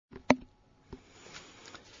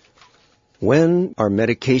When are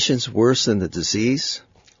medications worse than the disease?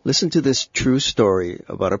 Listen to this true story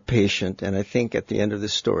about a patient, and I think at the end of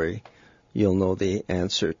this story, you'll know the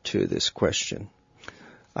answer to this question.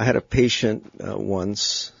 I had a patient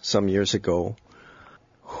once, some years ago,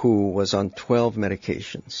 who was on 12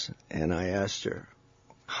 medications, and I asked her,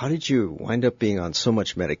 how did you wind up being on so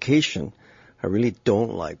much medication? I really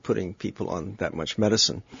don't like putting people on that much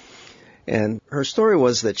medicine. And her story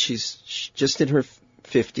was that she's just in her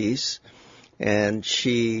 50s, and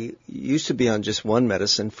she used to be on just one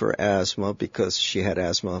medicine for asthma because she had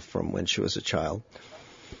asthma from when she was a child.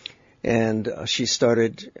 And she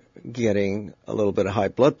started getting a little bit of high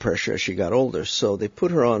blood pressure as she got older. So they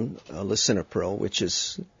put her on lisinopril, which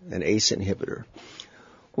is an ACE inhibitor.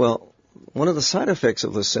 Well, one of the side effects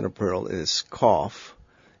of lisinopril is cough.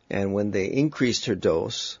 And when they increased her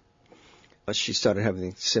dose, she started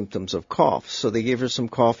having symptoms of cough. So they gave her some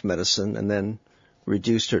cough medicine and then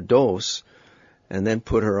reduced her dose and then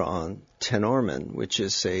put her on Tenormin, which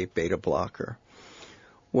is a beta blocker.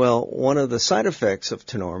 Well, one of the side effects of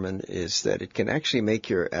Tenormin is that it can actually make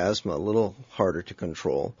your asthma a little harder to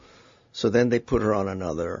control. So then they put her on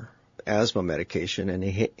another asthma medication, an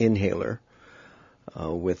inhaler,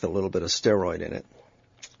 with a little bit of steroid in it.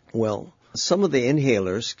 Well, some of the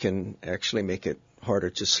inhalers can actually make it harder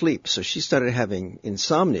to sleep. So she started having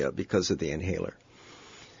insomnia because of the inhaler.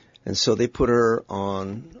 And so they put her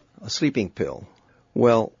on a sleeping pill.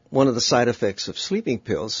 Well, one of the side effects of sleeping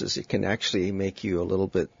pills is it can actually make you a little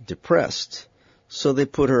bit depressed. So they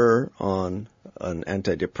put her on an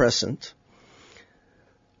antidepressant.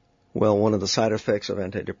 Well, one of the side effects of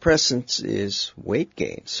antidepressants is weight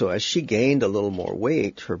gain. So as she gained a little more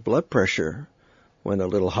weight, her blood pressure went a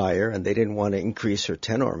little higher, and they didn't want to increase her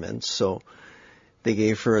Tenormin, so they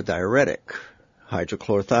gave her a diuretic,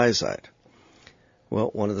 hydrochlorothiazide.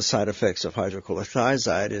 Well, one of the side effects of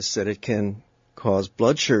hydrochlorothiazide is that it can cause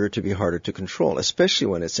blood sugar to be harder to control, especially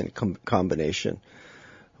when it's in combination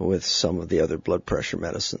with some of the other blood pressure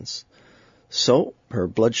medicines. So her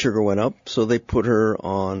blood sugar went up, so they put her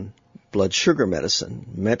on blood sugar medicine,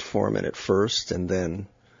 metformin at first, and then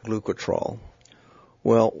glucotrol.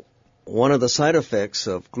 Well, one of the side effects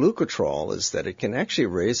of glucotrol is that it can actually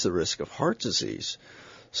raise the risk of heart disease.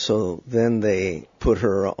 So then they put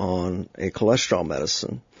her on a cholesterol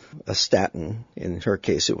medicine, a statin. In her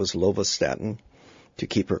case, it was lovastatin, to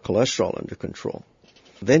keep her cholesterol under control.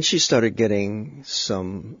 Then she started getting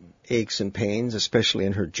some aches and pains, especially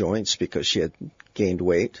in her joints because she had gained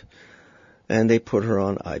weight. And they put her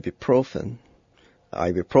on ibuprofen.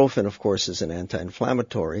 Ibuprofen, of course, is an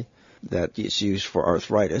anti-inflammatory that is used for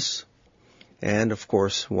arthritis. And, of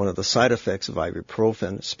course, one of the side effects of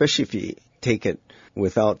ibuprofen, especially if you take it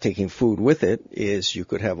without taking food with it, is you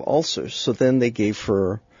could have ulcers. So then they gave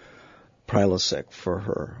her Prilosec for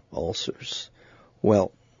her ulcers.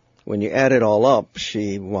 Well, when you add it all up,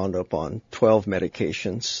 she wound up on 12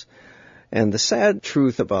 medications. And the sad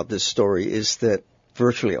truth about this story is that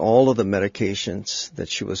virtually all of the medications that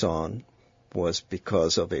she was on was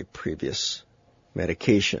because of a previous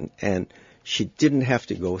medication. And she didn't have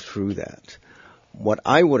to go through that. What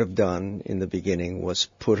I would have done in the beginning was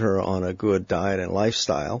put her on a good diet and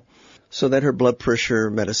lifestyle so that her blood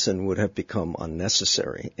pressure medicine would have become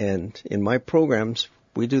unnecessary. And in my programs,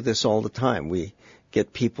 we do this all the time. We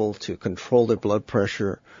get people to control their blood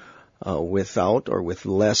pressure without or with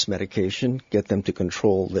less medication, get them to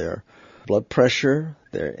control their blood pressure,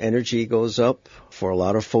 their energy goes up. For a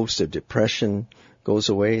lot of folks, their depression goes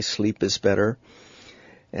away, sleep is better.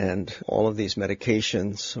 And all of these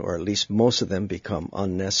medications, or at least most of them, become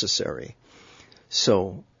unnecessary.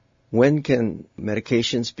 So when can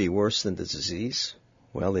medications be worse than the disease?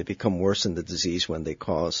 Well, they become worse than the disease when they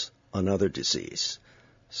cause another disease.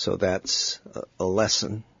 So that's a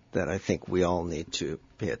lesson that I think we all need to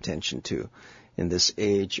pay attention to in this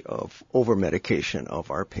age of over-medication of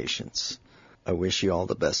our patients. I wish you all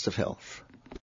the best of health.